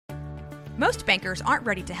Most bankers aren't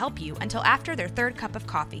ready to help you until after their third cup of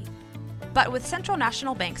coffee. But with Central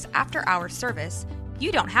National Bank's after-hours service,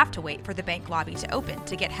 you don't have to wait for the bank lobby to open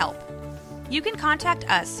to get help. You can contact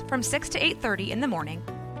us from 6 to 8:30 in the morning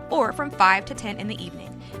or from 5 to 10 in the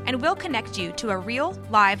evening, and we'll connect you to a real,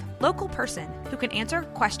 live, local person who can answer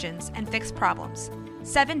questions and fix problems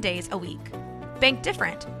 7 days a week. Bank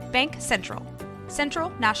different. Bank Central. Central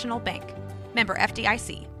National Bank. Member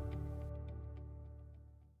FDIC.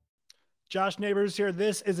 Josh Neighbors here.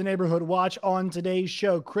 This is a Neighborhood Watch. On today's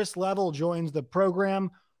show, Chris Level joins the program.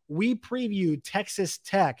 We preview Texas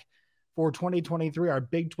Tech for 2023. Our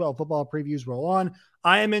Big 12 football previews roll on.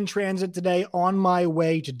 I am in transit today on my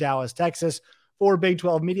way to Dallas, Texas for Big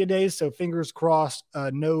 12 Media Days, so fingers crossed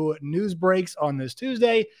no news breaks on this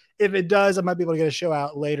Tuesday. If it does, I might be able to get a show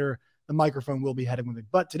out later. The microphone will be heading with me.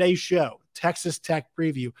 But today's show, Texas Tech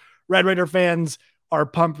preview. Red Raider fans are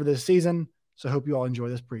pumped for this season, so I hope you all enjoy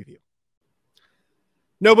this preview.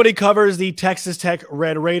 Nobody covers the Texas Tech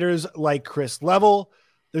Red Raiders like Chris Level.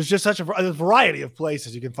 There's just such a variety of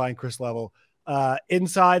places you can find Chris Level.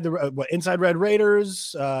 Inside Red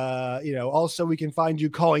Raiders. Also we can find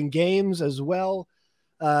you calling games as well.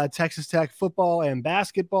 Texas Tech football and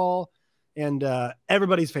basketball. And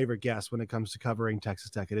everybody's favorite guest when it comes to covering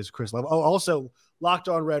Texas Tech, it is Chris Level. Oh, also Locked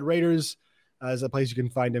On Red Raiders is a place you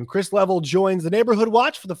can find him. Chris Level joins the Neighborhood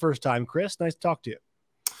Watch for the first time. Chris, nice to talk to you.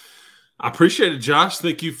 I appreciate it, Josh.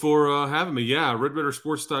 Thank you for having me. Yeah,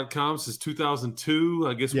 RedRaidersports.com since 2002.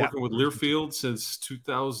 I guess working with Learfield since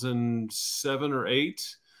 2007 or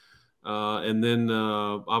 8. And then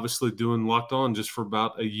obviously doing Locked On just for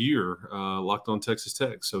about a year, Locked On Texas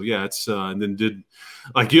Tech. So, yeah, it's and then did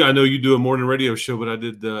 – like you, I know you do a morning radio show, but I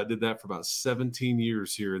did that for about 17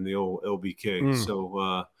 years here in the old LBK.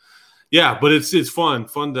 So, yeah, but it's fun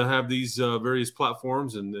to have these various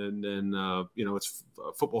platforms, and it's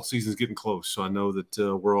football season's getting close, so I know that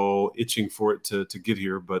we're all itching for it to get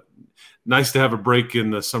here. But nice to have a break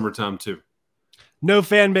in the summertime too. No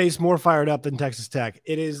fan base more fired up than Texas Tech.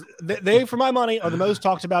 It is they, for my money, are the most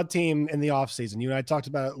talked about team in the offseason. You and I talked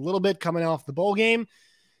about it a little bit coming off the bowl game,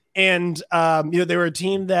 and they were a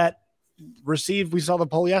team that received. We saw the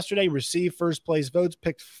poll yesterday. Received first place votes,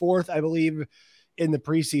 picked fourth, I believe, in the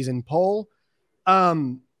preseason poll.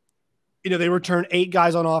 They returned 8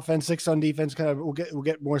 guys on offense, 6 on defense. Kind of, we'll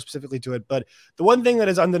get more specifically to it. But the one thing that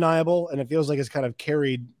is undeniable, and it feels like it's kind of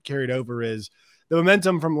carried over, is the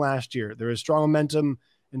momentum from last year. There is strong momentum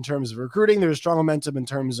in terms of recruiting. There is strong momentum in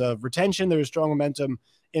terms of retention. There is strong momentum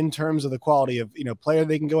in terms of the quality of player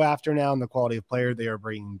they can go after now and the quality of player they are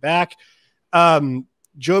bringing back.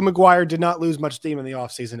 Joe McGuire did not lose much steam in the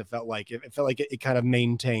offseason. It felt like it kind of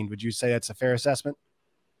maintained. Would you say that's a fair assessment?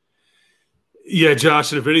 Yeah,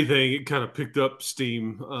 Josh, and if anything, it kind of picked up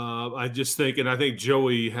steam. I just think, and I think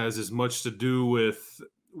Joey has as much to do with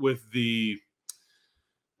the,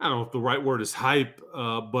 I don't know if the right word is hype,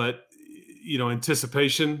 but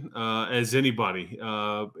anticipation as anybody,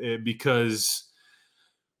 because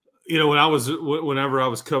whenever I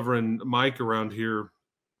was covering Mike around here.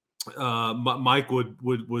 Mike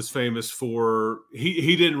was famous for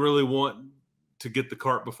he didn't really want to get the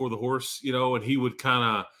cart before the horse, and he would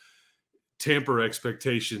kind of temper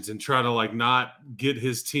expectations and try to not get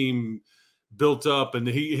his team built up. And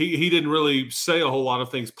he didn't really say a whole lot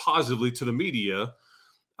of things positively to the media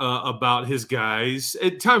about his guys.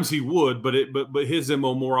 At times he would, but his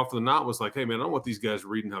MO more often than not was like, hey man, I don't want these guys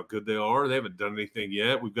reading how good they are. They haven't done anything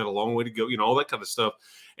yet. We've got a long way to go, all that kind of stuff.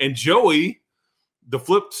 And Joey, the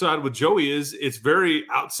flip side with Joey is it's very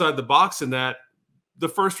outside the box in that the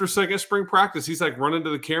first or second spring practice, he's like running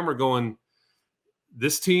to the camera going,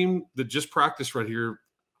 this team that just practiced right here,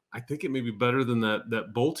 I think it may be better than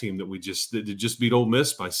that bowl team that just beat Ole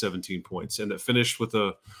Miss by 17 points and that finished with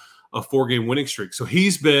a 4-game winning streak. So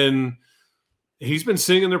he's been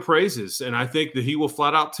singing their praises. And I think that he will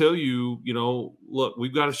flat out tell you, look,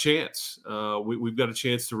 we've got a chance. We've got a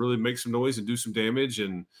chance to really make some noise and do some damage.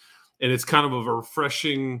 And it's kind of a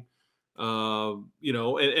refreshing,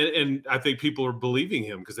 and I think people are believing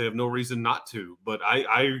him because they have no reason not to. But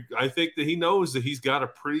I think that he knows that he's got a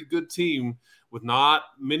pretty good team with not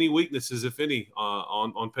many weaknesses, if any,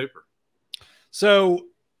 on paper. So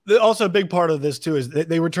also a big part of this too is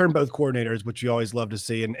they return both coordinators, which you always love to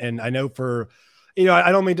see. And I know for,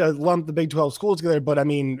 I don't mean to lump the Big 12 schools together, but I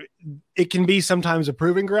mean, it can be sometimes a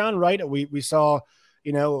proving ground, right? We saw,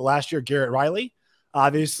 last year, Garrett Riley.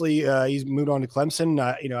 Obviously, he's moved on to Clemson.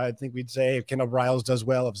 I think we'd say if Kendall Briles does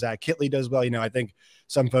well, if Zach Kittley does well, I think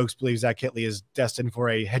some folks believe Zach Kittley is destined for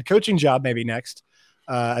a head coaching job maybe next,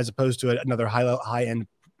 as opposed to another high-end,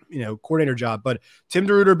 coordinator job. But Tim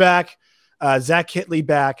DeRuyter back, Zach Kittley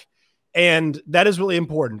back. And that is really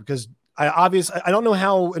important because I don't know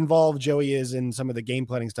how involved Joey is in some of the game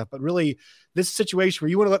planning stuff, but really this situation where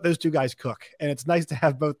you want to let those two guys cook, and it's nice to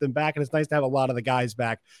have both them back, and it's nice to have a lot of the guys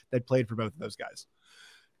back that played for both of those guys.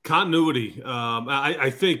 Continuity,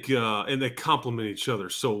 I think, and they complement each other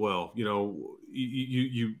so well. You know,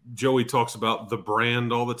 Joey talks about the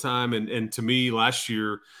brand all the time, and to me, last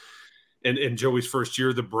year, and Joey's first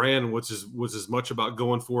year, the brand was as much about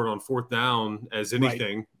going for it on fourth down as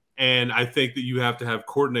anything. Right. And I think that you have to have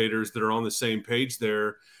coordinators that are on the same page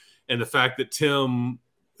there. And the fact that Tim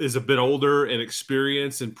is a bit older and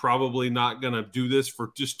experienced and probably not going to do this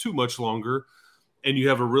for just too much longer. And you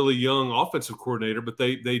have a really young offensive coordinator, but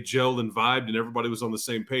they gelled and vibed and everybody was on the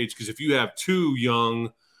same page. Because if you have two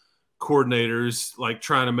young coordinators like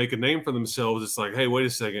trying to make a name for themselves, it's like, hey, wait a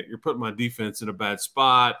second, you're putting my defense in a bad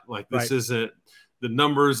spot. Like this isn't – the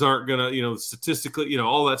numbers aren't going to, you know, statistically, you know,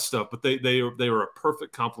 all that stuff, but they were a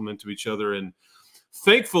perfect complement to each other. And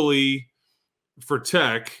thankfully for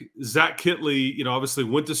Tech, Zach Kitley, you know, obviously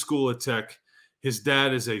went to school at Tech. His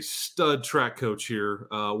dad is a stud track coach here,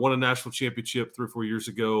 won a national championship 3 or 4 years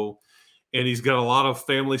ago. And he's got a lot of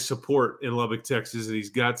family support in Lubbock, Texas, and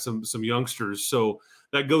he's got some youngsters. So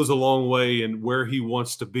that goes a long way in where he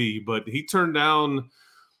wants to be. But he turned down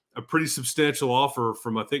a pretty substantial offer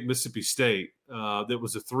from, I think, Mississippi State. That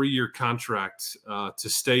was a 3-year contract to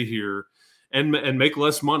stay here and make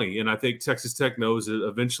less money. And I think Texas Tech knows that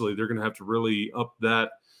eventually they're going to have to really up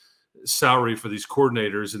that salary for these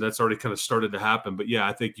coordinators, and that's already kind of started to happen. But, yeah,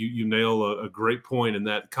 I think you nail a great point in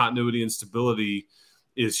that continuity and stability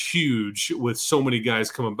is huge with so many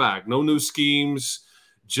guys coming back. No new schemes,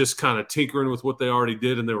 just kind of tinkering with what they already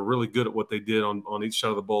did, and they were really good at what they did on each side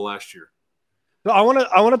of the ball last year. So I want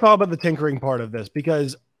to talk about the tinkering part of this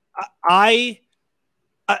because I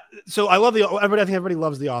love I think everybody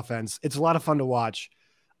loves the offense. It's a lot of fun to watch.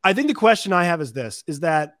 I think the question I have is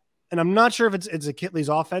that, and I'm not sure if it's a Kitley's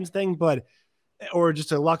offense thing, or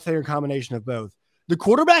just a luck thing or combination of both. The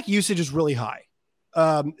quarterback usage is really high.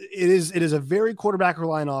 It is a very quarterback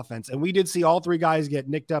reliant offense. And we did see all three guys get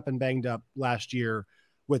nicked up and banged up last year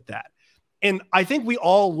with that. And I think we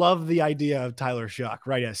all love the idea of Tyler Shuck,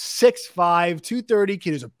 right? A 6'5", 230 kid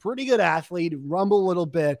who's a pretty good athlete, rumble a little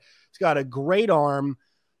bit. He's got a great arm,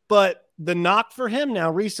 but the knock for him now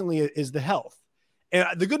recently is the health.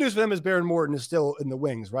 And the good news for them is Baron Morton is still in the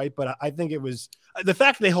wings, right? But I think it was the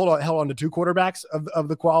fact that they held on to two quarterbacks of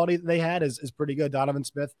the quality that they had is pretty good. Donovan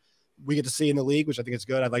Smith, we get to see in the league, which I think is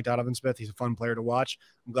good. I like Donovan Smith. He's a fun player to watch.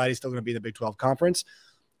 I'm glad he's still going to be in the Big 12 conference.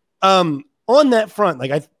 On that front, like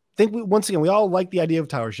I think once again, we all like the idea of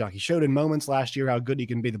Tyler Shuck. He showed in moments last year how good he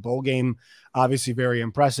can be. The bowl game, obviously very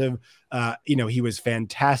impressive. He was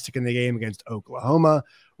fantastic in the game against Oklahoma,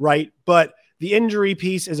 right? But the injury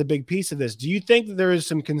piece is a big piece of this. Do you think that there is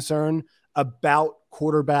some concern about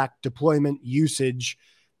quarterback deployment usage,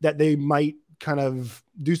 that they might kind of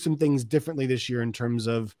do some things differently this year in terms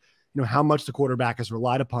of, how much the quarterback is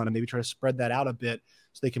relied upon, and maybe try to spread that out a bit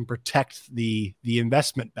so they can protect the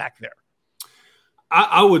investment back there?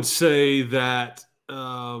 I would say that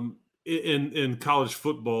in college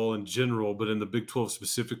football in general, but in the Big 12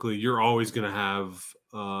 specifically, you're always going to have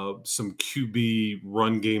some QB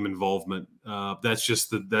run game involvement. That's just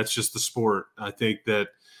the sport. I think that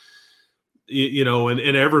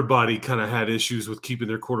and everybody kind of had issues with keeping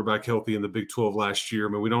their quarterback healthy in the Big 12 last year.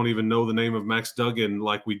 I mean, we don't even know the name of Max Duggan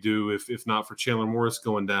like we do if not for Chandler Morris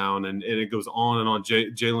going down, and it goes on and on.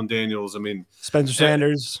 Jalen Daniels, I mean, Spencer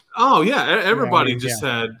Sanders. Oh yeah, everybody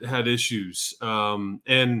had issues.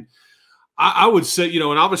 And I would say,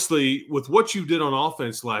 and obviously with what you did on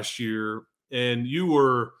offense last year, and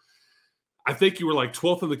I think you were like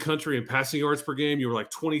 12th in the country in passing yards per game. You were like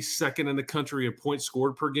 22nd in the country in points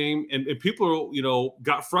scored per game. And people,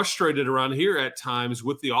 got frustrated around here at times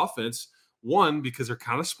with the offense. One, because they're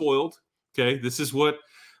kind of spoiled. Okay. This is what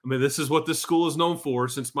this school is known for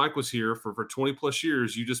since Mike was here for 20 plus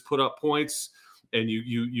years. You just put up points and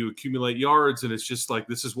you accumulate yards. And it's just like,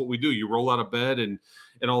 this is what we do. You roll out of bed and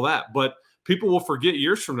all that. But people will forget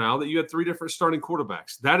years from now that you had 3 different starting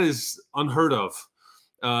quarterbacks. That is unheard of.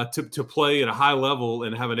 To play at a high level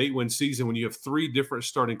and have an 8-win season when you have 3 different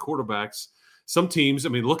starting quarterbacks. Some teams, I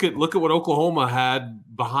mean, look at what Oklahoma had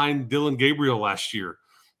behind Dylan Gabriel last year.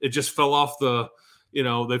 It just fell off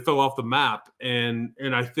they fell off the map. And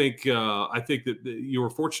I think that you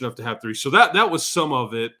were fortunate enough to have 3. So that was some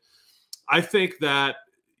of it. I think that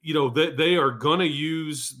they are going to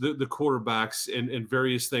use the quarterbacks in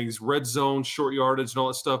various things, red zone, short yardage, and all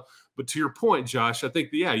that stuff. But to your point, Josh, I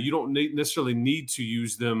think, you don't necessarily need to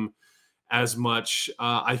use them as much.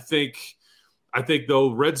 I think I think,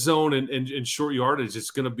 though, red zone and short yardage is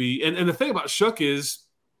going to be – and the thing about Shough is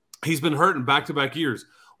he's been hurt in back-to-back years.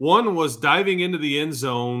 One was diving into the end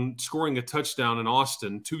zone, scoring a touchdown in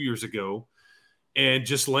Austin 2 years ago, and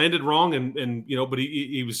just landed wrong. And but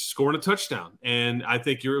he was scoring a touchdown. And I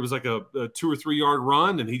think it was like a 2 or 3 yard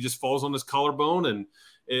run, and he just falls on his collarbone and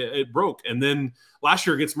it broke. And then last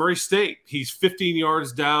year against Murray State, he's 15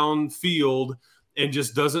 yards downfield and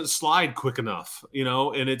just doesn't slide quick enough,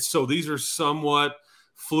 and so these are somewhat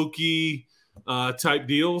fluky type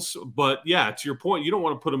deals. But yeah, to your point, you don't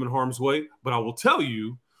want to put him in harm's way. But I will tell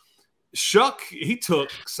you, Shough, he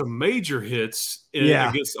took some major hits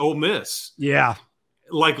against Ole Miss. Yeah.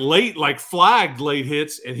 Like flagged late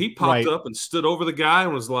hits, and he popped up and stood over the guy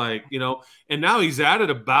and was like, and now he's added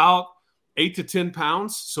about 8 to 10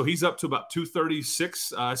 pounds. So he's up to about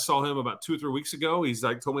 236. I saw him about 2 or 3 weeks ago. He's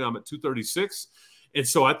told me I'm at 236. And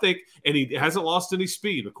so I think, and he hasn't lost any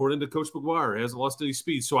speed, according to Coach McGuire, he hasn't lost any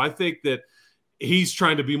speed. So I think that he's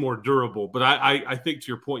trying to be more durable. But I think, to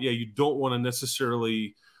your point, you don't want to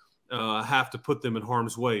necessarily have to put them in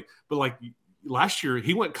harm's way. But like last year,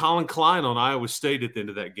 he went Colin Klein on Iowa State at the end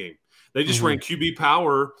of that game. They just ran QB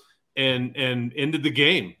power and ended the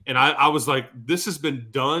game. And I was like, this has been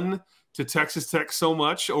done to Texas Tech so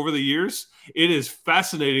much over the years. It is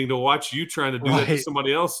fascinating to watch you trying to do that to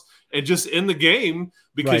somebody else and just end the game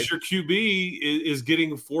because your QB is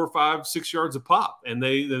getting 4, 5, 6 yards a pop, and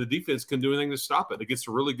the defense can do anything to stop it against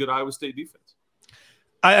a really good Iowa State defense.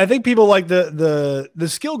 I think people like the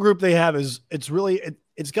skill group they have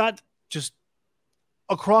it's got just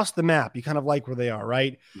across the map. You kind of like where they are,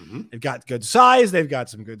 right? Mm-hmm. They've got good size. They've got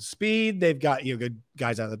some good speed. They've got, good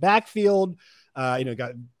guys out of the backfield.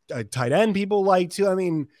 Got tight end people like too. I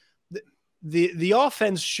mean, the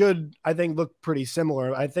offense should, I think, look pretty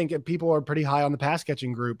similar. I think people are pretty high on the pass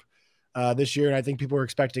catching group this year. And I think people are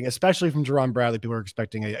expecting, especially from Jerron Bradley, people are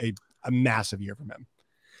expecting a massive year from him.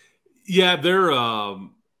 Yeah, they're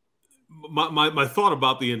my thought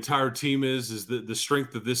about the entire team is that the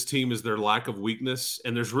strength of this team is their lack of weakness,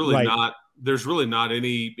 and there's really not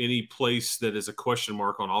any place that is a question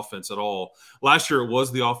mark on offense at all. Last year it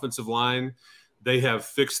was the offensive line. They have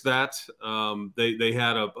fixed that. They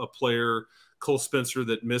had a player, Cole Spencer,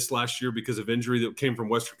 that missed last year because of injury that came from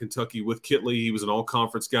Western Kentucky with Kitley. He was an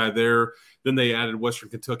all-conference guy there. Then they added Western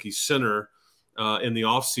Kentucky center in the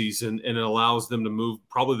offseason, and it allows them to move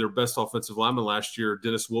probably their best offensive lineman last year,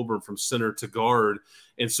 Dennis Wilburn, from center to guard.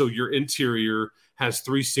 And so your interior has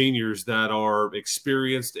 3 seniors that are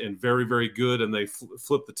experienced and very, very good, and they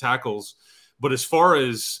flip the tackles. But as far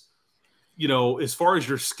as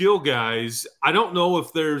your skill guys, I don't know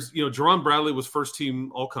if there's, Jerron Bradley was first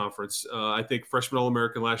team all conference. I think freshman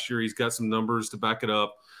All-American last year. He's got some numbers to back it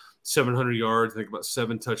up. 700 yards, I think about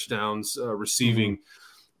 7 touchdowns receiving. Mm-hmm.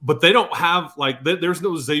 But they don't have there's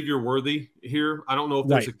no Xavier Worthy here. I don't know if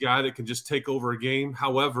there's a guy that can just take over a game.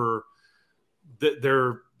 However, they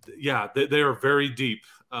are very deep.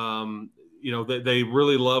 They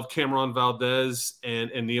really love Cameron Valdez and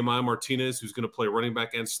Nehemiah Martinez, who's going to play running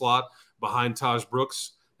back and slot behind Taj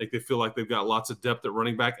Brooks. I think they feel like they've got lots of depth at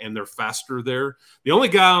running back, and they're faster there. The only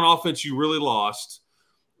guy on offense you really lost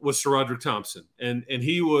was SaRodorick Thompson, and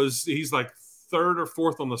he's like 3rd or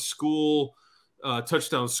 4th on the school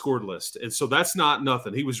touchdowns scored list. And so that's not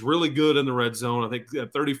nothing. He was really good in the red zone. I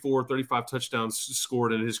think 34, 35 touchdowns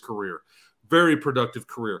scored in his career. Very productive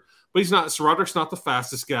career. But SaRodorick's not the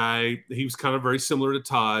fastest guy. He was kind of very similar to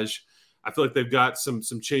Taj. I feel like they've got some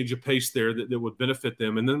change of pace there that would benefit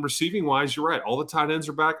them. And then receiving wise, you're right. All the tight ends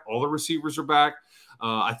are back. All the receivers are back.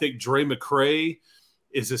 I think Dre McCray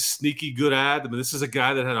is a sneaky good ad. I mean, this is a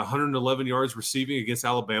guy that had 111 yards receiving against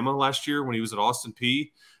Alabama last year when he was at Austin Peay,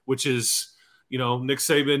 which is, Nick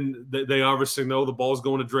Saban, they obviously know the ball's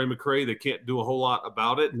going to Dre McCray. They can't do a whole lot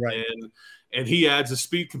about it. Right. And he adds a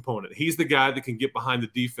speed component. He's the guy that can get behind the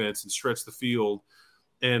defense and stretch the field.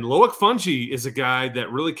 And Loic Fouonji is a guy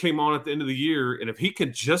that really came on at the end of the year. And if he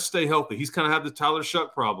can just stay healthy, he's kind of had the Tyler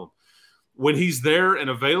Shough problem. When he's there and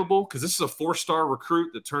available, because this is a 4-star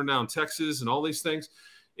recruit that turned down Texas and all these things,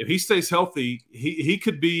 if he stays healthy, he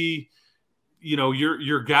could be –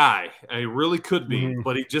 your guy. He really could be,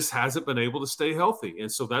 but he just hasn't been able to stay healthy.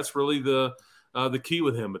 And so that's really the key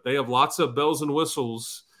with him. But they have lots of bells and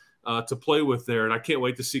whistles to play with there. And I can't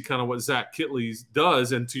wait to see kind of what Zach Kitley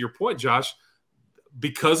does. And to your point, Josh,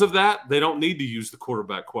 because of that, they don't need to use the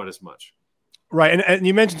quarterback quite as much. Right. And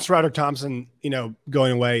you mentioned SaRodorick Thompson,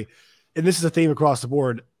 going away. And this is a theme across the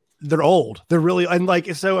board. They're old. They're really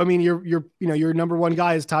unlike. So, I mean, your number one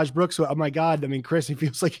guy is Taj Brooks. So, oh my God. I mean, Chris, he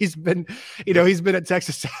feels like he's been at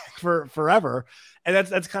Texas Tech for forever. And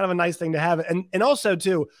that's kind of a nice thing to have. And also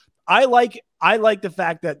too, I like I like the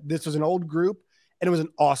fact that this was an old group and it was an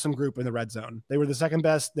awesome group in the red zone. They were the second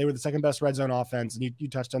best. They were the second best red zone offense. And you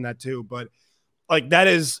touched on that too, but like that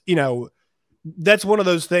is, that's one of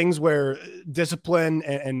those things where discipline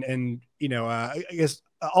and I guess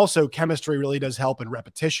also chemistry really does help, and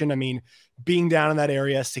repetition. I mean, being down in that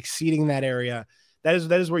area, succeeding in that area, that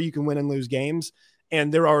is where you can win and lose games,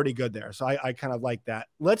 and they're already good there. So I kind of like that.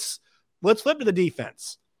 Let's flip to the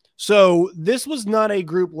defense. So this was not a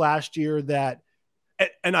group last year that,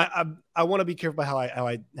 and I want to be careful about how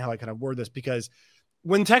I kind of word this, because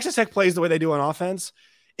when Texas Tech plays the way they do on offense,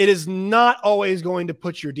 it is not always going to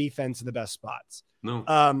put your defense in the best spots.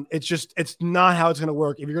 No, it's not how it's going to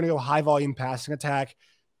work. If you're going to go high volume passing attack,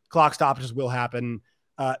 clock stoppages will happen.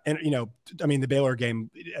 The Baylor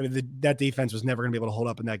game, that defense was never going to be able to hold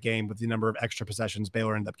up in that game with the number of extra possessions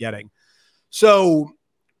Baylor ended up getting. So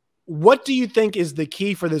what do you think is the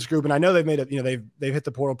key for this group? And I know they've made it, they've hit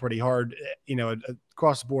the portal pretty hard,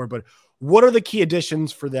 across the board, but what are the key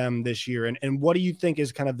additions for them this year? And what do you think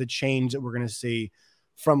is kind of the change that we're going to see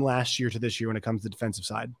from last year to this year when it comes to the defensive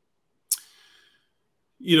side?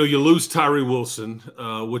 You lose Tyree Wilson,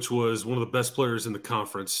 which was one of the best players in the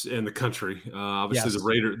conference and the country. Obviously,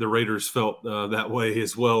 yes. The Raiders felt that way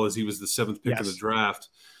as well, as he was the 7th pick in the draft.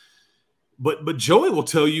 But Joey will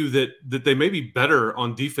tell you that they may be better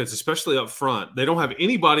on defense, especially up front. They don't have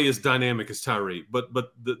anybody as dynamic as Tyree, but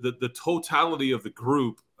the totality of the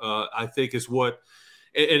group, I think, is what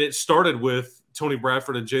 – and it started with Tony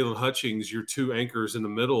Bradford and Jalen Hutchings, your two anchors in the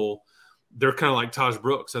middle. They're kind of like Taj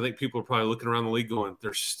Brooks. I think people are probably looking around the league going,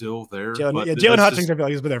 they're still there. Jalen Hutchings, I feel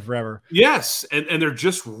like he's been there forever. Yes, and they're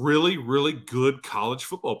just really, really good college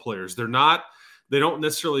football players. They don't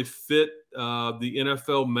necessarily fit the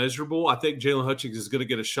NFL measurable. I think Jalen Hutchings is going to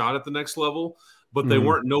get a shot at the next level, but they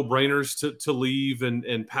weren't no-brainers to leave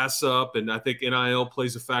and pass up, and I think NIL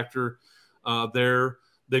plays a factor there.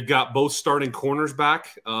 They've got both starting corners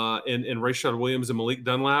back in Rashad Williams and Malik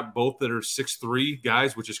Dunlap, both that are 6'3"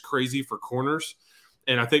 guys, which is crazy for corners.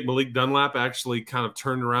 And I think Malik Dunlap actually kind of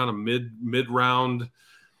turned around a mid-round,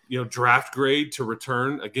 draft grade to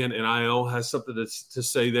return. Again, NIL has something to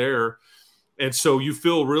say there. And so you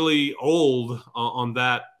feel really old on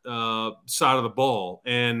that side of the ball.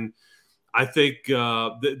 And I think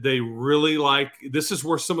they really like – this is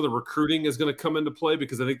where some of the recruiting is going to come into play,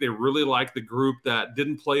 because I think they really like the group that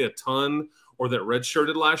didn't play a ton or that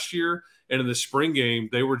redshirted last year. And in the spring game,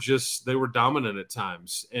 they were dominant at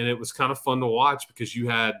times. And it was kind of fun to watch because you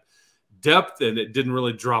had depth and it didn't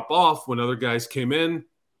really drop off when other guys came in.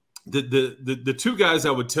 The two guys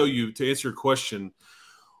I would tell you, to answer your question,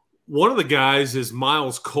 one of the guys is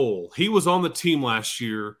Miles Cole. He was on the team last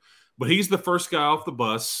year, but he's the first guy off the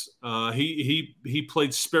bus. He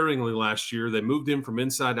played sparingly last year. They moved him from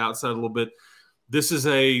inside to outside a little bit. This is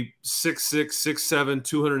a 6'6", 6'7",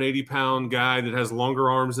 280-pound guy that has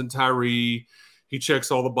longer arms than Tyree. He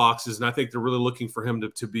checks all the boxes, and I think they're really looking for him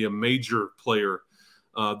to be a major player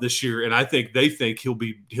this year. And I think they think he'll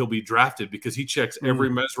be drafted because he checks every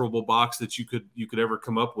measurable box that you could ever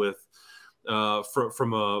come up with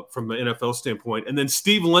from an NFL standpoint. And then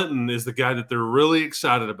Steve Linton is the guy that they're really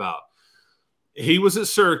excited about. He was at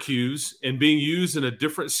Syracuse and being used in a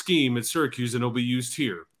different scheme at Syracuse than he'll be used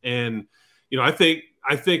here. And, I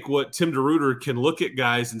think what Tim DeRuyter can look at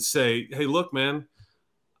guys and say, hey, look, man,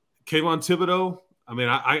 Kayvon Thibodeau,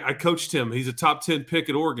 I coached him. He's a top 10 pick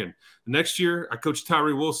at Oregon. The next year, I coached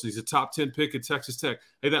Tyree Wilson. He's a top 10 pick at Texas Tech.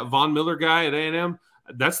 Hey, that Von Miller guy at A&M,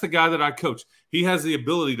 that's the guy that I coach. He has the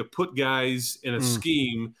ability to put guys in a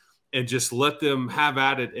scheme and just let them have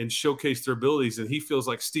at it and showcase their abilities. And he feels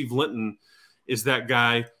like Steve Linton is that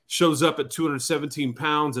guy. Shows up at 217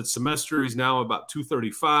 pounds at semester. He's now about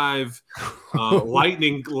 235.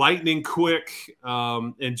 Lightning quick,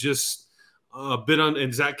 and just a bit on.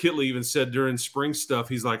 And Zach Kitley even said during spring stuff,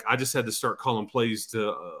 he's like, I just had to start calling plays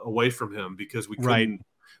away from him because we couldn't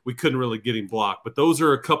really get him blocked. But those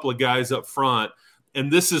are a couple of guys up front,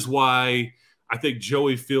 and this is why I think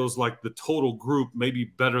Joey feels like the total group may be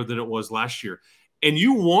better than it was last year. And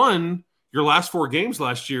you won your last 4 games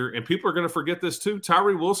last year, and people are going to forget this too.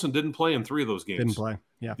 Tyree Wilson didn't play in 3 of those games. Didn't play,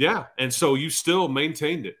 yeah. Yeah, and so you still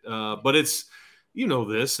maintained it. But it's,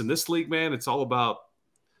 this, in this league, man, it's all about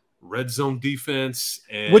red zone defense.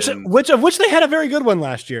 And which they had a very good one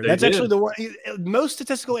last year. That's actually the one. Most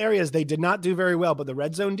statistical areas they did not do very well, but the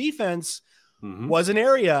red zone defense was an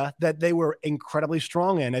area that they were incredibly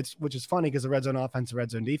strong in. Which is funny because the red zone offense, the red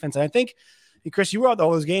zone defense. And I think, Chris, you were out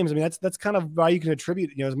all those games. That's kind of why you can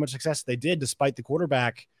attribute, as much success as they did despite the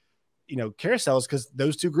quarterback, carousels, because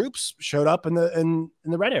those two groups showed up in the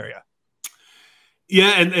red area.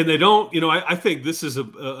 Yeah, and they don't. I think this is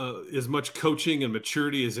as much coaching and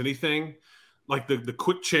maturity as anything. Like the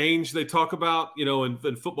quick change they talk about,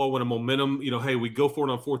 in football when a momentum, hey, we go for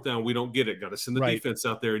it on fourth down, we don't get it. Got to send the defense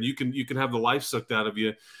out there, and you can have the life sucked out of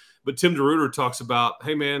you. But Tim DeRuyter talks about,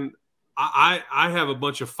 hey man, I have a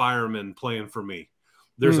bunch of firemen playing for me.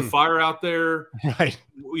 There's a fire out there, right?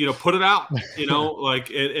 Put it out, like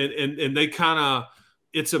and they kind of,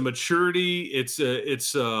 it's a maturity, it's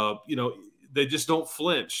they just don't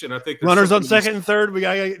flinch, and I think runners on second and third, we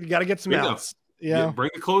gotta get some outs. Yeah, bring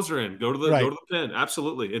the closer in, go to the pen,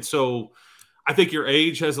 absolutely. And so I think your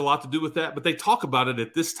age has a lot to do with that, but they talk about it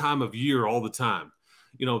at this time of year all the time.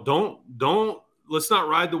 Let's not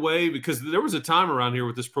ride the wave, because there was a time around here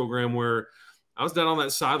with this program where I was down on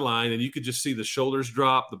that sideline and you could just see the shoulders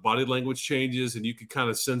drop, the body language changes, and you could kind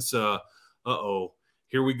of sense, uh-oh,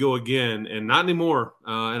 here we go again. And not anymore.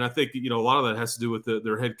 And I think, a lot of that has to do with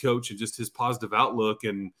their head coach and just his positive outlook.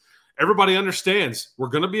 And everybody understands we're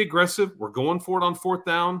going to be aggressive. We're going for it on fourth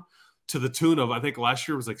down, to the tune of, I think last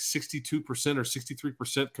year was like 62% or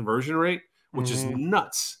 63% conversion rate, which is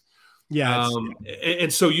nuts. Yeah.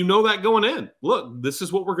 And so that going in, look, this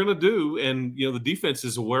is what we're going to do. And, the defense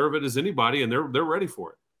is aware of it as anybody, and they're ready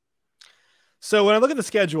for it. So when I look at the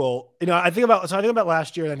schedule, I think about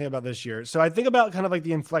last year and I think about this year. So I think about kind of like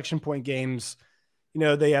the inflection point games.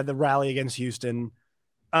 They had the rally against Houston.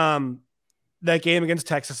 That game against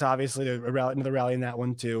Texas, obviously, another rally in that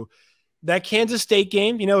one too. That Kansas State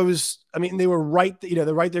game, they were right,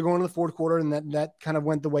 they're right there going to the fourth quarter, and that kind of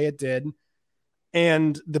went the way it did.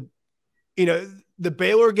 And the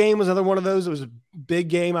Baylor game was another one of those. It was a big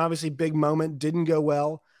game, obviously big moment, didn't go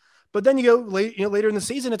well. But then you go later in the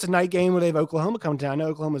season, it's a night game where they have Oklahoma come down. I know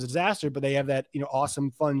Oklahoma's a disaster, but they have that,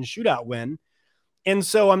 awesome, fun shootout win. And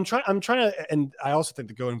so I'm trying to, and I also think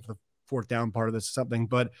to go in for the fourth down part of this is something,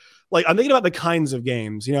 but like, I'm thinking about the kinds of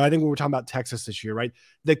games, I think when we're talking about Texas this year, right?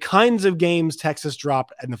 The kinds of games Texas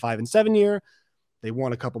dropped in the 5-7 year. They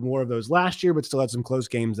won a couple more of those last year, but still had some close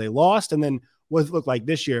games they lost. And then what it looked like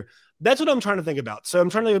this year. That's what I'm trying to think about. So I'm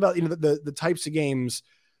trying to think about, the types of games,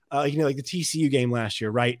 like the TCU game last year,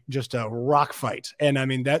 right? Just a rock fight. And I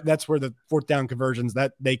mean, that's where the fourth down conversions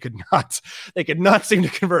that they could not seem to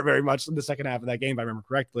convert very much in the second half of that game, if I remember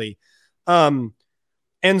correctly.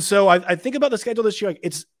 And so I think about the schedule this year.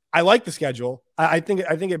 I like the schedule. I think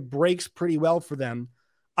it breaks pretty well for them.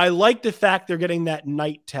 I like the fact they're getting that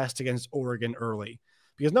night test against Oregon early,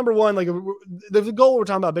 because number one, like the goal we're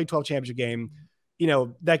talking about, Big 12 championship game,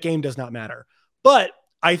 that game does not matter, but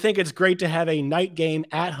I think it's great to have a night game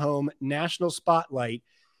at home, national spotlight,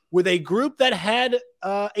 with a group that had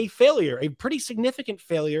a pretty significant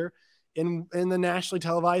failure in the nationally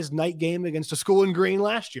televised night game against a school in green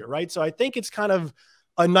last year, right? So I think it's kind of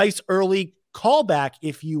a nice early callback,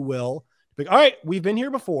 if you will. Like, all right, we've been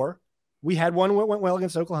here before. We had one where it went well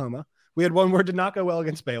against Oklahoma. We had one where it did not go well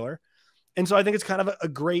against Baylor. And so I think it's kind of a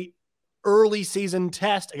great early season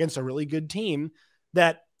test against a really good team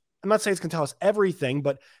that, I'm not saying it's going to tell us everything,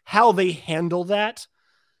 but how they handle that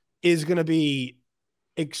is going to be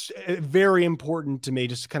very important to me.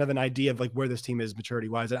 Just kind of an idea of like where this team is maturity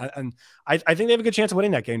wise. And I think they have a good chance of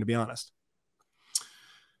winning that game, to be honest.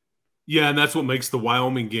 Yeah, and that's what makes the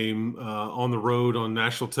Wyoming game on the road on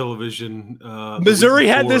national television. Missouri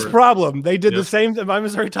had this problem. They did the same thing. My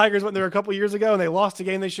Missouri Tigers went there a couple years ago, and they lost a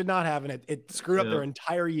game they should not have, and it screwed up their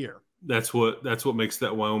entire year. That's what makes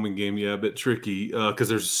that Wyoming game, a bit tricky, because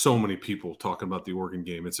there's so many people talking about the Oregon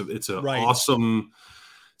game. It's awesome.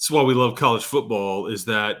 It's why we love college football, is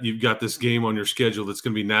that you've got this game on your schedule that's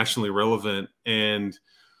going to be nationally relevant, and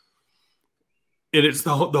it's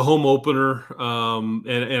the home opener.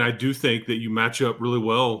 And I do think that you match up really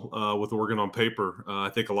well with Oregon on paper. I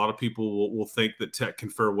think a lot of people will think that Tech can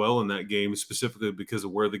fare well in that game, specifically because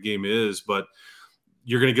of where the game is, but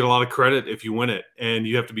you're going to get a lot of credit if you win it. And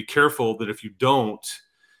you have to be careful that if you don't,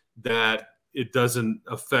 that it doesn't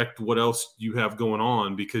affect what else you have going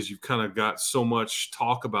on, because you've kind of got so much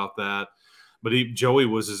talk about that. But Joey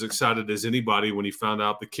was as excited as anybody when he found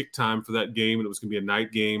out the kick time for that game, and it was going to be a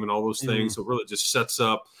night game and all those things. So it really just sets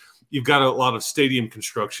up. You've got a lot of stadium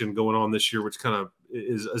construction going on this year, which kind of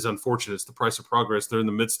is unfortunate. It's the price of progress. They're in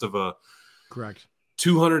the midst of a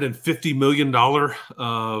 $250 million,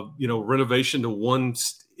 renovation to one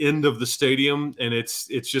end of the stadium, and it's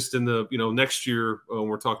just in the next year when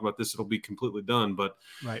we're talking about this, it'll be completely done. But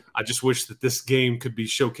I just wish that this game could be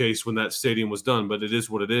showcased when that stadium was done. But it is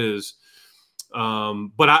what it is.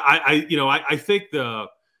 But I think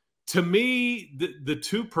to me the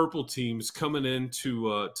two purple teams coming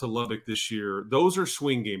into to Lubbock this year, those are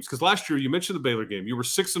swing games. Because last year you mentioned the Baylor game, you were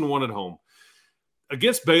 6-1 at home.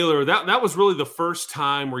 against Baylor, that was really the first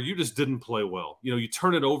time where you just didn't play well. You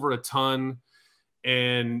turn it over a ton,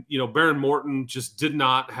 and Baron Morton just did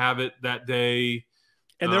not have it that day.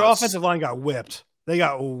 And their offensive line got whipped. They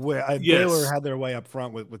got whipped. Yes. Baylor had their way up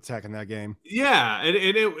front with Tech in that game. Yeah,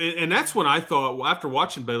 and that's when I thought, after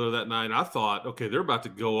watching Baylor that night, I thought, okay, they're about to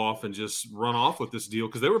go off and just run off with this deal,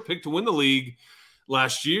 because they were picked to win the league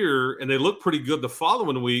last year, and they looked pretty good the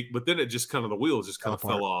following week, but then it just the wheels just kind of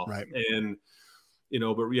fell off. Right. And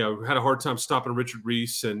but we had a hard time stopping Richard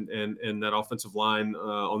Reese and that offensive line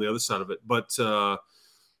on the other side of it. But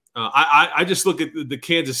I just look at the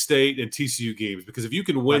Kansas State and TCU games, because if you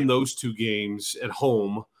can win those two games at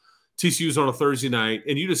home, TCU's on a Thursday night,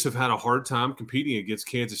 and you just have had a hard time competing against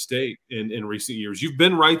Kansas State in recent years. You've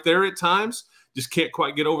been right there at times, just can't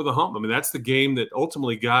quite get over the hump. I mean, that's the game that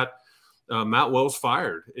ultimately got Matt Wells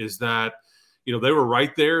fired, is that they were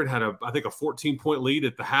right there and had I think a 14-point lead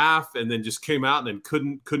at the half, and then just came out and then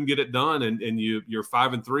couldn't get it done, and you're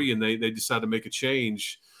 5-3, and they decided to make a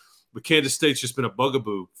change. But Kansas State's just been a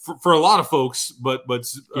bugaboo for a lot of folks, but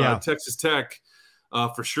Texas Tech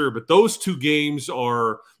for sure. But those two games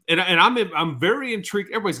are, and I'm very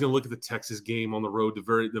intrigued. Everybody's going to look at the Texas game on the road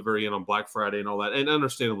to the very end on Black Friday and all that, and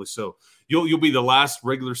understandably so. You'll be the last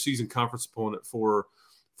regular season conference opponent for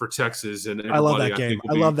Texas, and I love that game.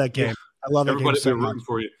 I love that game. I love that game so much. Rooting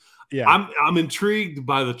for you. Yeah, I'm intrigued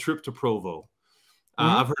by the trip to Provo.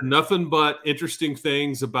 I've heard nothing but interesting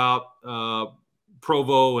things about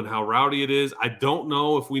Provo and how rowdy it is. I don't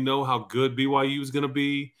know if we know how good BYU is going to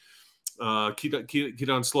be. Keaton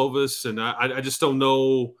Slovis, and I just don't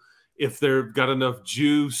know if they've got enough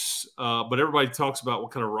juice. But everybody talks about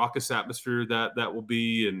what kind of raucous atmosphere that will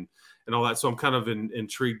be, and all that. So I'm kind of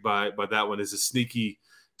intrigued by that one. It's a sneaky,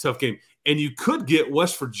 tough game. And you could get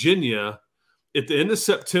West Virginia at the end of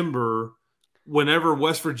September, whenever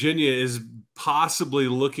West Virginia is possibly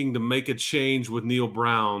looking to make a change with Neil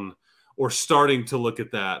Brown, or starting to look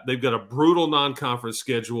at that. They've got a brutal non-conference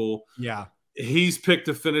schedule. Yeah. He's picked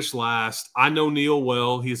to finish last. I know Neil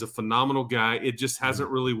well. He's a phenomenal guy. It just hasn't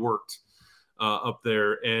really worked up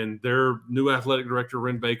there. And their new athletic director,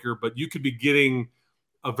 Ren Baker, but you could be getting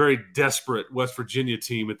a very desperate West Virginia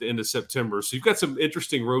team at the end of September. So you've got some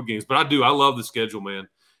interesting road games. But I love the schedule, man.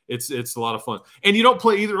 It's a lot of fun, and you don't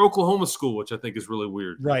play either Oklahoma school, which I think is really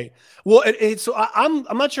weird. Right. Well, so I'm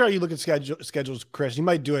not sure how you look at schedules, Chris. You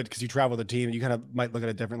might do it because you travel with the team, and you kind of might look at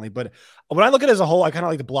it differently. But when I look at it as a whole, I kind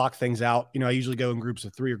of like to block things out. I usually go in groups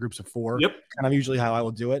of 3 or groups of 4. Yep. Kind of usually how I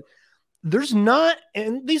will do it. There's not,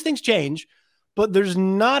 and these things change, but there's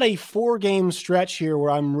not a 4-game stretch here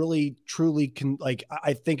where I'm really truly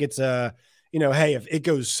I think it's a hey, if it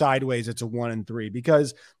goes sideways, it's a 1-3,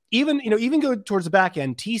 because even go towards the back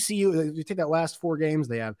end, TCU, if you take that last 4 games,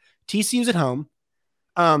 they have TCU's at home.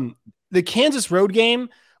 The Kansas road game,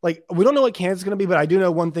 we don't know what Kansas is going to be, but I do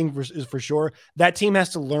know one thing is for sure. That team has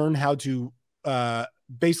to learn how to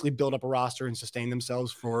basically build up a roster and sustain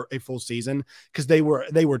themselves for a full season, because they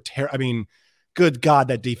were terrible. I mean, good God,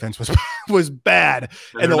 that defense was bad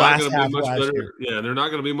in the last half last year. Yeah, they're not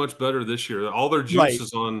going to be much better this year. All their juice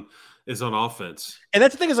is on offense. And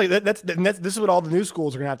that's the thing, is this is what all the new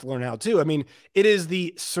schools are going to have to learn how too. I mean, it is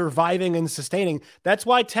the surviving and sustaining. That's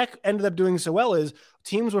why Tech ended up doing so well, is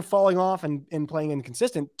teams were falling off and playing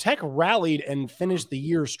inconsistent. Tech rallied and finished the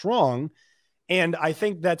year strong. And I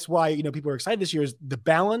think that's why, people are excited this year, is the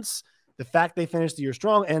balance, the fact they finished the year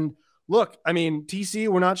strong. And look, I mean, TCU,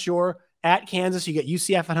 we're not sure. At Kansas, you get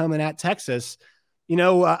UCF at home, and at Texas.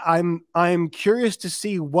 I'm curious to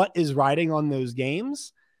see what is riding on those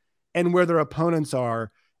games and where their opponents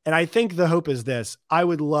are. And I think the hope is this. I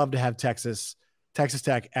would love to have Texas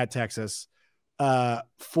Tech at Texas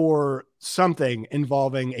for something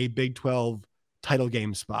involving a Big 12 title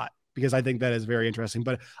game spot, because I think that is very interesting.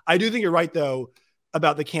 But I do think you're right, though,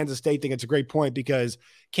 about the Kansas State thing. It's a great point, because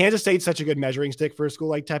Kansas State's such a good measuring stick for a school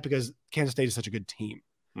like Tech, because Kansas State is such a good team,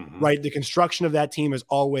 right? The construction of that team is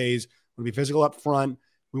always going to be physical up front.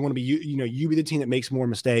 We want to be, you be the team that makes more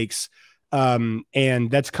mistakes. And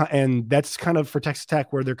that's kind of for Texas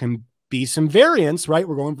Tech, where there can be some variance, right?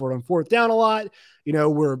 We're going for it on 4th down a lot.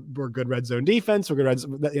 We're good red zone defense. We're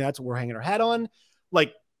good that's what we're hanging our hat on.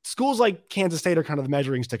 Schools like Kansas State are kind of the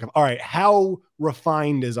measuring stick of, all right, how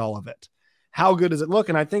refined is all of it? How good does it look?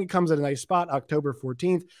 And I think it comes at a nice spot, October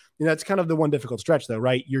 14th. That's kind of the one difficult stretch, though,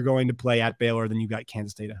 right? You're going to play at Baylor, then you've got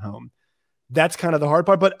Kansas State at home. That's kind of the hard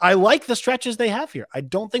part, but I like the stretches they have here. I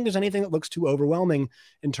don't think there's anything that looks too overwhelming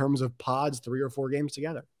in terms of pods, 3 or 4 games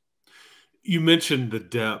together. You mentioned the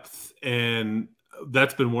depth, and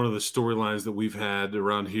that's been one of the storylines that we've had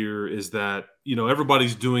around here is that,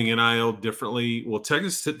 everybody's doing NIL differently. Well,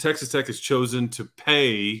 Texas Tech has chosen to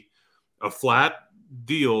pay a flat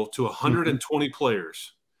deal to 120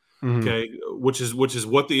 players. Okay, which is what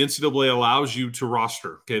the NCAA allows you to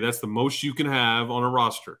roster. Okay, that's the most you can have on a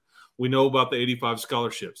roster. We know about the 85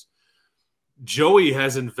 scholarships. Joey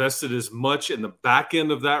has invested as much in the back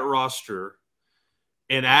end of that roster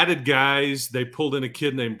and added guys. They pulled in a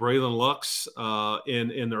kid named Braylon Lux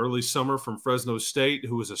in the early summer from Fresno State,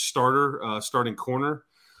 who was a starting corner.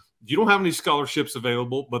 You don't have any scholarships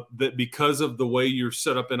available, but that because of the way you're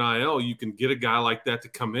set up in NIL, you can get a guy like that to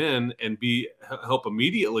come in and help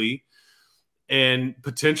immediately and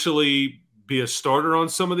potentially be a starter on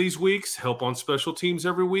some of these weeks, help on special teams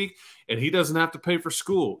every week, and he doesn't have to pay for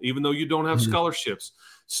school, even though you don't have scholarships.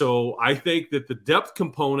 So I think that the depth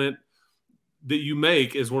component that you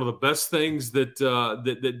make is one of the best things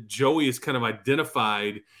that Joey has kind of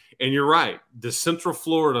identified. And you're right. Does Central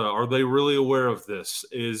Florida, are they really aware of this?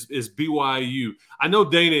 Is BYU? I know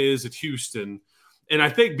Dana is at Houston, and I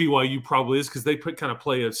think BYU probably is because they kind of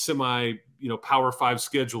play a semi, Power 5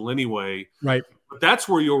 schedule anyway. Right. But that's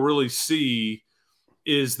where you'll really see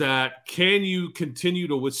is that can you continue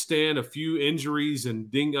to withstand a few injuries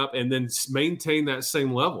and ding up and then maintain that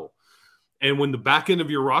same level? And when the back end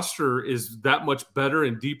of your roster is that much better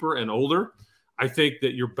and deeper and older, I think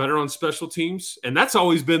that you're better on special teams. And that's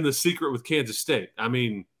always been the secret with Kansas State. I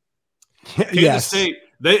mean, Kansas State,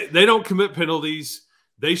 they don't commit penalties.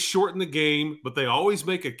 They shorten the game, but they always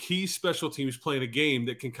make a key special teams play in a game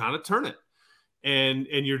that can kind of turn it. And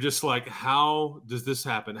you're just like, how does this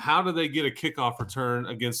happen? How do they get a kickoff return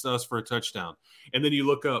against us for a touchdown? And then you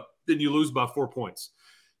look up, then you lose by 4 points.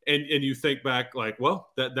 And you think back like, well,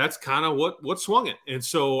 that's kind of what swung it. And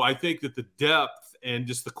so I think that the depth and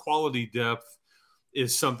just the quality depth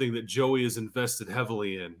is something that Joey has invested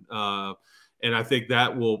heavily in. And I think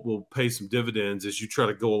that will pay some dividends as you try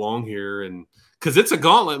to go along here. And because it's a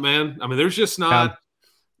gauntlet, man. I mean, there's just not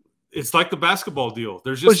it's like the basketball deal.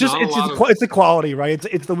 There's just it's the quality, right?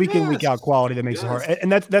 It's the week in, week out quality that makes it hard.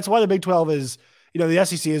 And that's why the Big 12 is, the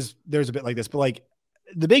SEC is, there's a bit like this, but like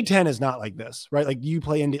the Big 10 is not like this, right? Like you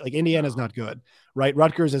play Indiana is not good, right?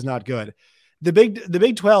 Rutgers is not good. The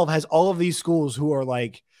Big 12 has all of these schools who are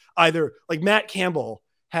like either like Matt Campbell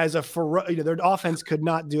has their offense could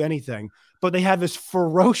not do anything, but they have this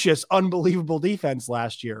ferocious, unbelievable defense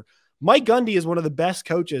last year. Mike Gundy is one of the best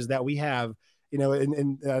coaches that we have, in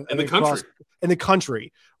the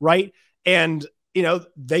country, right? And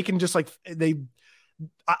they can just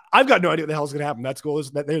I've got no idea what the hell is going to happen. That school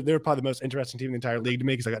is that they're probably the most interesting team in the entire league to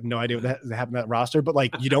me because I got no idea what happened in that roster.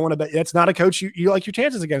 But you don't want to bet. That's not a coach you like your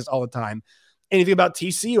chances against all the time. Anything about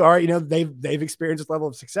TCU, all right, they've experienced this level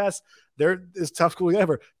of success. They're as tough school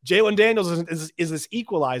ever. Jalen Daniels is this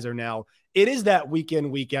equalizer now. It is that week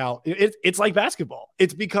in, week out. It's like basketball.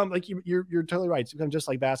 It's become like you're totally right. It's become just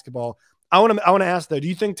like basketball. I want to ask though. Do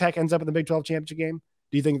you think Tech ends up in the Big 12 championship game?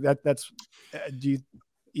 Do you think that's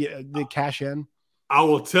the cash in? I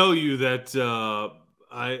will tell you that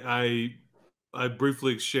I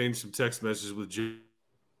briefly exchanged some text messages with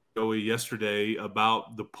Joey yesterday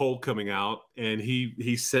about the poll coming out, and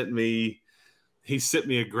he sent me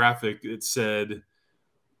a graphic that said,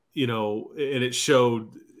 and it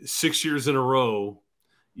showed 6 years in a row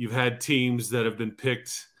you've had teams that have been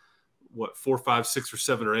picked 4, 5, 6, or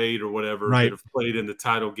 7 or 8 or whatever that have played in the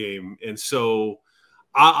title game, and so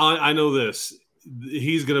I know this.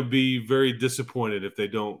 He's going to be very disappointed if they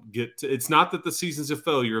don't get to. It's not that the season's a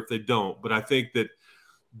failure if they don't, but I think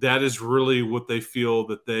that is really what they feel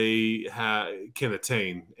that they can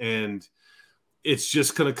attain. And it's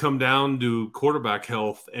just going to come down to quarterback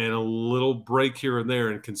health and a little break here and there.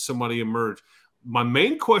 And can somebody emerge? My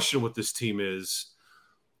main question with this team is,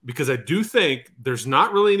 because I do think there's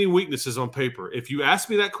not really any weaknesses on paper. If you ask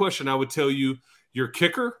me that question, I would tell you, your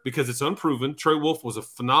kicker, because it's unproven. Trey Wolf was a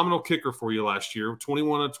phenomenal kicker for you last year,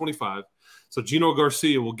 21 out of 25. So Gino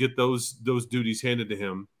Garcia will get those duties handed to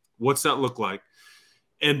him. What's that look like?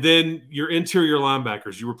 And then your interior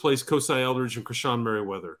linebackers. You replace Kosai Eldridge and Krishan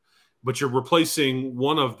Merriweather. But you're replacing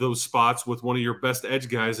one of those spots with one of your best edge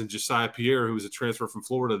guys in Josiah Pierre, who was a transfer from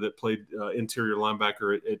Florida that played interior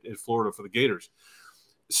linebacker at Florida for the Gators.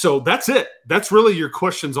 So that's it. That's really your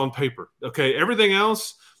questions on paper. Okay, everything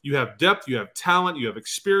else, you have depth, you have talent, you have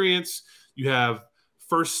experience, you have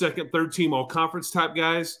first, second, third team all-conference type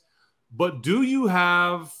guys. But do you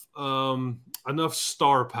have enough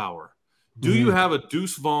star power? Do you have a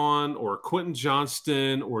Deuce Vaughn or a Quentin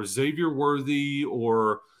Johnston or Xavier Worthy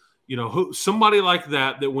or somebody like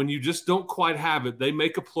that when you just don't quite have it, they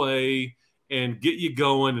make a play and get you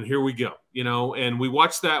going, and here we go. And we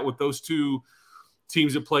watched that with those two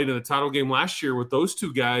teams that played in the title game last year with those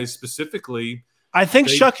two guys specifically. I think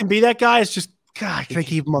Shuck can be that guy. It's just, God, gotta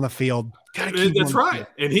keep him on the field. That's right.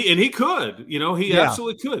 And he could, he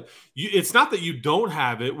absolutely could. It's not that you don't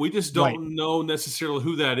have it. We just don't know necessarily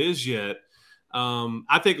who that is yet.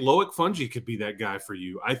 I think Loic Fouonji could be that guy for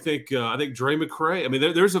you. I think Dre McCray. I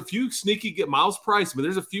mean, there's a few sneaky Miles Price. I mean,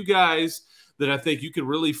 there's a few guys that I think you can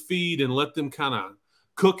really feed and let them kind of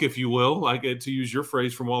cook, if you will, like to use your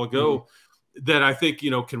phrase from a while ago, that I think,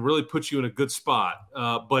 can really put you in a good spot.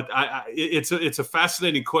 But it's a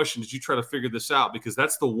fascinating question as you try to figure this out, because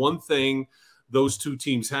that's the one thing those two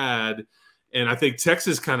teams had. And I think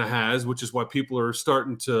Texas kind of has, which is why people are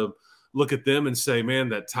starting to look at them and say, man,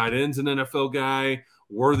 that tight end's an NFL guy.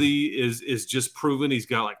 Worthy is just proven. He's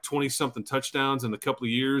got like 20-something touchdowns in the couple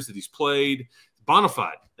of years that he's played. Bona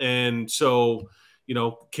fide. And so,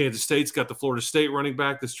 Kansas State's got the Florida State running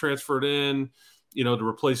back that's transferred in, to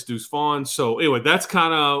replace Deuce Vaughn. So anyway, that's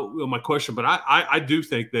kind of my question. But I do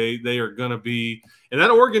think they are going to be – and that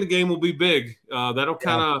Oregon game will be big. That'll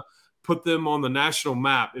kind of put them on the national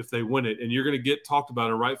map if they win it. And you're going to get talked about,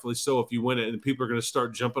 and rightfully so, if you win it. And people are going to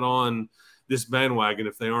start jumping on this bandwagon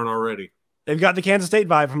if they aren't already. They've got the Kansas State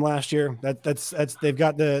vibe from last year. That's they've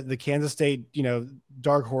got the Kansas State,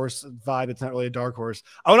 dark horse vibe. It's not really a dark horse.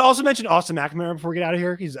 I want to also mention Austin McNamara before we get out of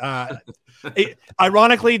here. He's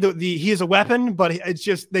ironically he is a weapon, but it's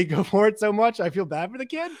just they go for it so much. I feel bad for the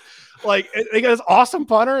kid. Like they got this awesome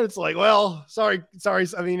punter. It's like, well, sorry.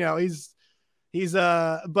 I mean, he's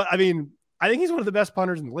but I mean, I think he's one of the best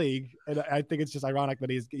punters in the league, and I think it's just ironic that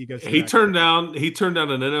he goes. He turned down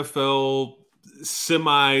an NFL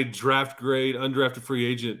semi-draft grade, undrafted free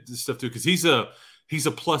agent stuff too, because he's a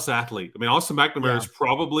plus athlete. I mean, Austin McNamara is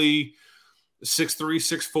probably 6'3",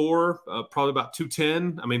 6'4", probably about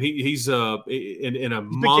 210. I mean, he's in a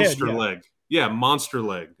monster leg. Yeah, monster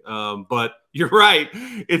leg. But you're right.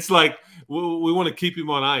 It's like we want to keep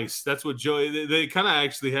him on ice. That's what Joey. They kind of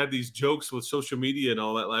actually had these jokes with social media and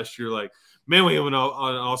all that last year. Like, man, we have an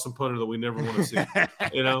awesome punter that we never want to see.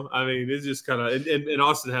 I mean, it's just kind of and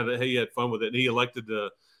Austin he had fun with it, and he elected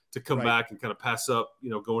to come back and kind of pass up,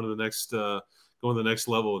 going to the next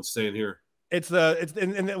level and staying here.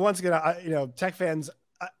 And once again, Tech fans,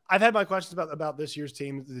 I've had my questions about this year's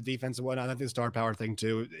team, the defense and whatnot. I think the star power thing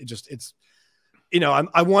too.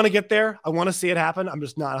 I want to get there. I want to see it happen. I'm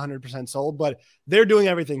just not 100% sold, but they're doing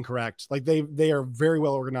everything correct. Like they are very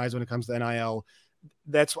well organized when it comes to NIL.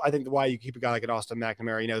 That's, I think, why you keep a guy like an Austin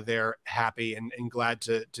McNamara. They're happy and glad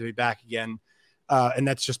to be back again. And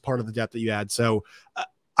that's just part of the depth that you add. So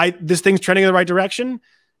this thing's trending in the right direction.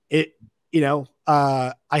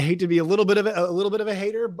 I hate to be a little bit of a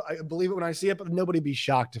hater, but I believe it when I see it, but nobody be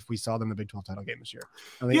shocked if we saw them in the Big 12 title game this year.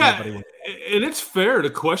 And it's fair to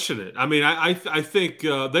question it. I mean, I think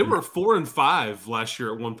they were 4-5 last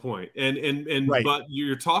year at one point. And right. But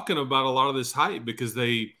you're talking about a lot of this hype because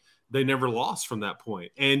they never lost from that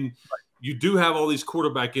point. And you do have all these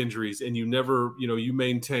quarterback injuries, and you never, you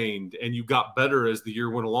maintained, and you got better as the year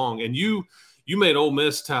went along. And you made Ole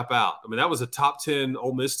Miss tap out. I mean, that was a top 10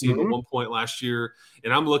 Ole Miss team at one point last year.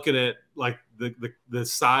 And I'm looking at like the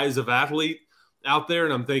size of athlete out there,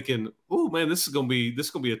 and I'm thinking, oh man, this is gonna be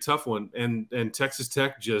a tough one. And Texas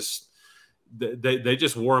Tech they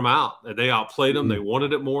just wore them out. They outplayed them. They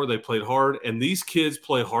wanted it more. They played hard. And these kids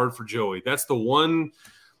play hard for Joey. That's the one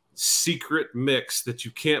secret mix that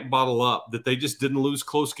you can't bottle up, that they just didn't lose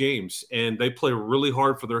close games. And they play really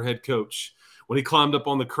hard for their head coach. When he climbed up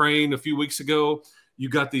on the crane a few weeks ago, you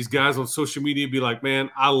got these guys on social media be like, man,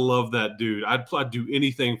 I love that dude. I'd do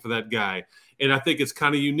anything for that guy. And I think it's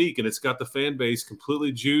kind of unique, and it's got the fan base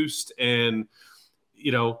completely juiced. And,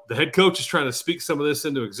 the head coach is trying to speak some of this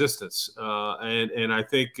into existence. And I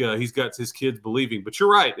think he's got his kids believing. But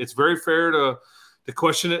you're right. It's very fair to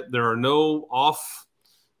question it. There are no off,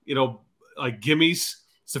 like gimmies.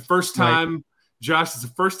 It's the first time, right. Josh, it's the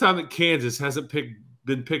first time that Kansas hasn't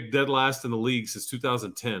been picked dead last in the league since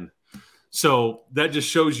 2010. So that just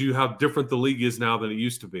shows you how different the league is now than it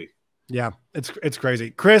used to be. Yeah, it's crazy.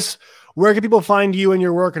 Chris, where can people find you and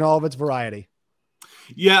your work and all of its variety?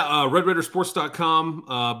 Yeah,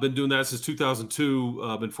 RedRaidersports.com. Been doing that since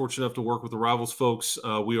 2002. Been fortunate enough to work with the Rivals folks.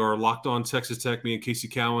 We are Locked On Texas Tech, me and Casey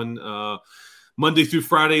Cowan, Monday through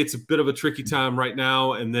Friday. It's a bit of a tricky time right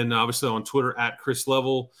now. And then obviously on Twitter at Chris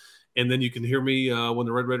Level. And then you can hear me when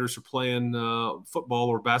the Red Raiders are playing football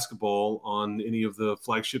or basketball on any of the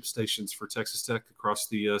flagship stations for Texas Tech across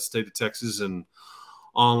the state of Texas and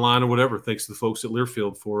online or whatever. Thanks to the folks at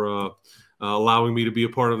Learfield for allowing me to be a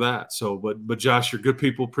part of that. So, but Josh, you're good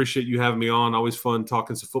people. Appreciate you having me on. Always fun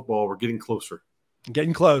talking some football. We're getting closer.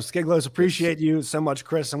 Getting close. Appreciate you so much,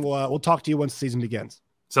 Chris. And we'll talk to you once the season begins.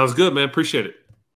 Sounds good, man. Appreciate it.